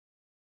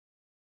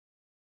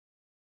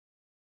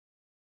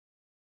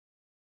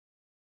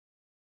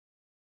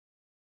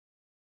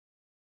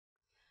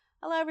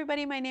Hello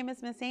everybody, my name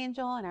is Miss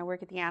Angel and I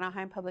work at the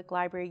Anaheim Public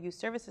Library Youth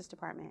Services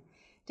Department.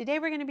 Today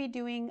we're going to be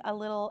doing a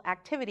little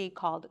activity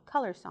called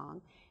Color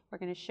Song. We're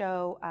going to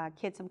show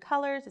kids some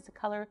colors. It's a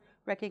color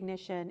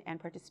recognition and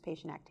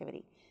participation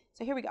activity.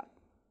 So here we go.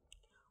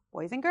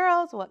 Boys and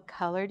girls, what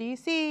color do you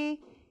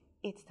see?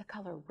 It's the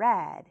color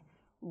red.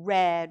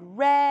 Red,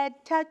 red,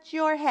 touch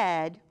your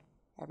head.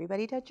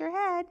 Everybody touch your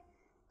head.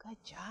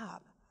 Good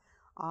job.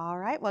 All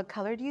right, what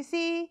color do you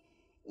see?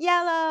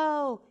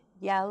 Yellow.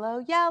 Yellow,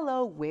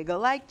 yellow, wiggle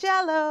like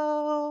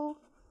jello.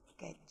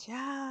 Good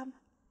job.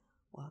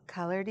 What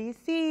color do you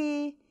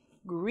see?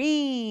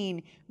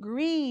 Green,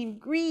 green,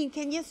 green.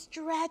 Can you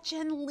stretch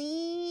and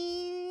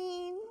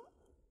lean?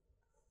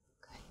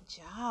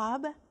 Good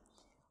job.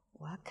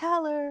 What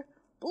color?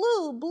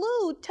 Blue,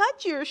 blue,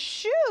 touch your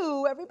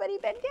shoe. Everybody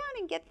bend down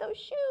and get those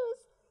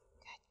shoes.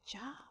 Good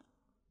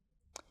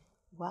job.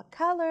 What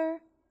color?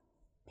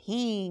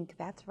 Pink,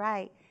 that's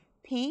right.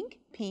 Pink,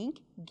 pink,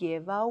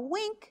 give a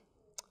wink.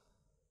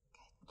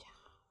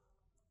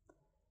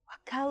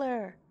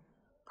 Color?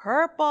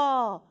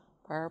 Purple.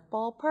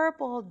 Purple,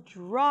 purple.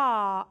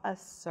 Draw a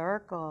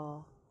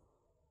circle.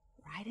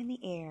 Right in the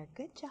air.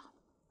 Good job.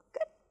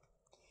 Good.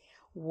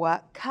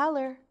 What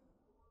color?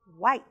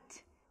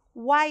 White.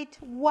 White,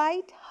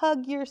 white.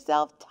 Hug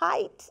yourself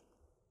tight.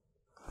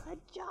 Good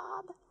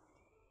job.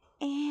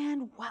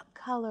 And what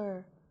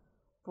color?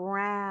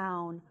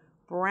 Brown.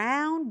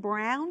 Brown,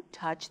 brown.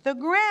 Touch the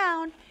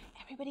ground.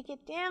 Everybody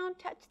get down.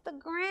 Touch the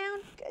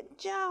ground. Good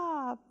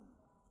job.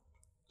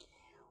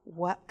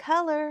 What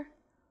color?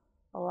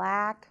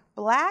 Black,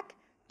 black.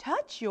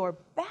 Touch your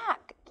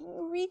back. Can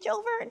you reach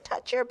over and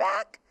touch your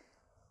back?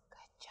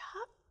 Good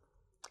job.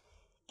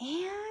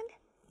 And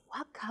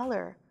what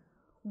color?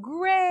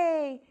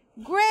 Gray,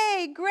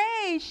 gray,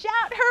 gray.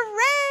 Shout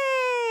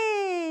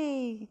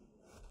hooray!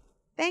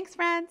 Thanks,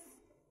 friends.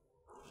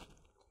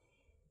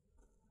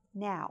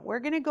 Now, we're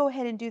going to go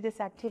ahead and do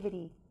this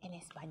activity en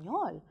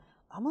español.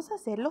 Vamos a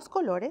hacer los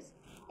colores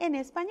en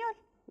español.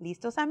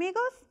 ¿Listos,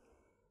 amigos?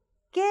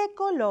 ¿Qué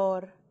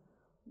color?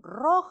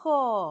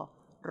 Rojo.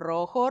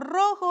 Rojo,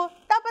 rojo.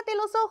 Tápate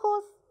los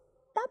ojos.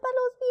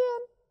 Tápalos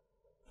bien.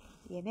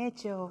 Bien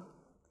hecho.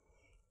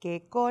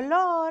 ¿Qué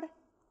color?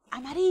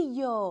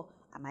 Amarillo.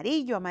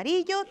 Amarillo,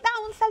 amarillo. Da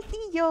un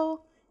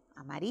saltillo.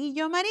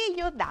 Amarillo,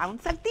 amarillo. Da un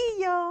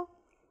saltillo.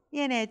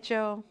 Bien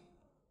hecho.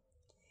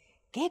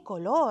 ¿Qué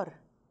color?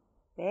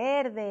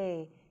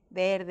 Verde.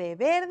 Verde,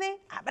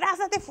 verde.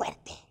 Abrázate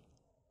fuerte.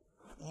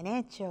 Bien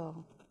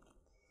hecho.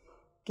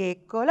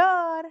 ¿Qué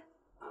color?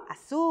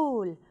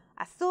 Azul,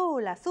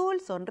 azul, azul,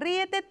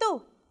 sonríete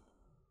tú.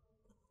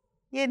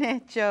 Bien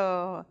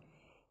hecho.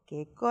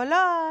 ¿Qué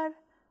color?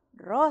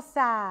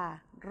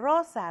 Rosa,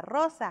 rosa,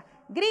 rosa.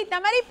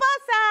 ¡Grita,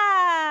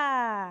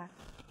 mariposa!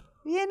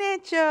 Bien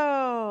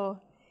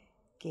hecho.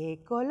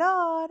 ¿Qué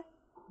color?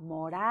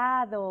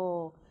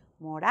 Morado,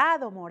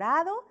 morado,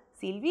 morado.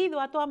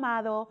 Silbido a tu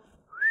amado.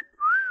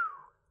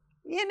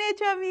 Bien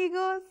hecho,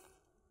 amigos.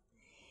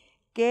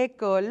 ¿Qué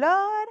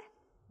color?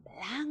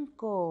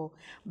 Blanco,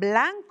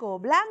 blanco,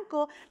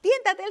 blanco.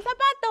 ¡Tiéntate el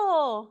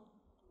zapato!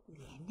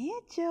 Bien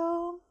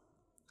hecho.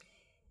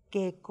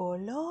 ¿Qué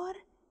color?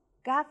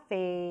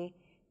 Café,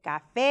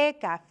 café,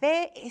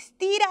 café.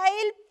 Estira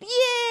el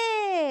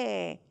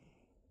pie.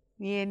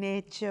 Bien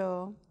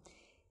hecho.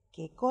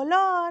 ¿Qué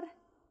color?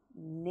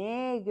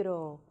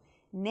 Negro,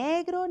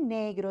 negro,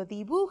 negro.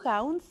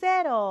 Dibuja un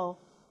cero.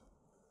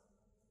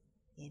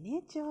 Bien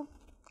hecho.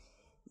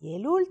 Y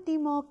el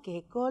último,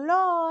 ¿qué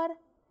color?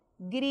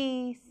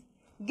 Gris,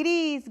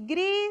 gris,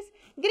 gris,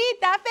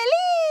 grita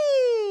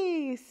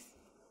feliz.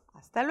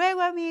 Hasta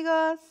luego,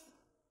 amigos.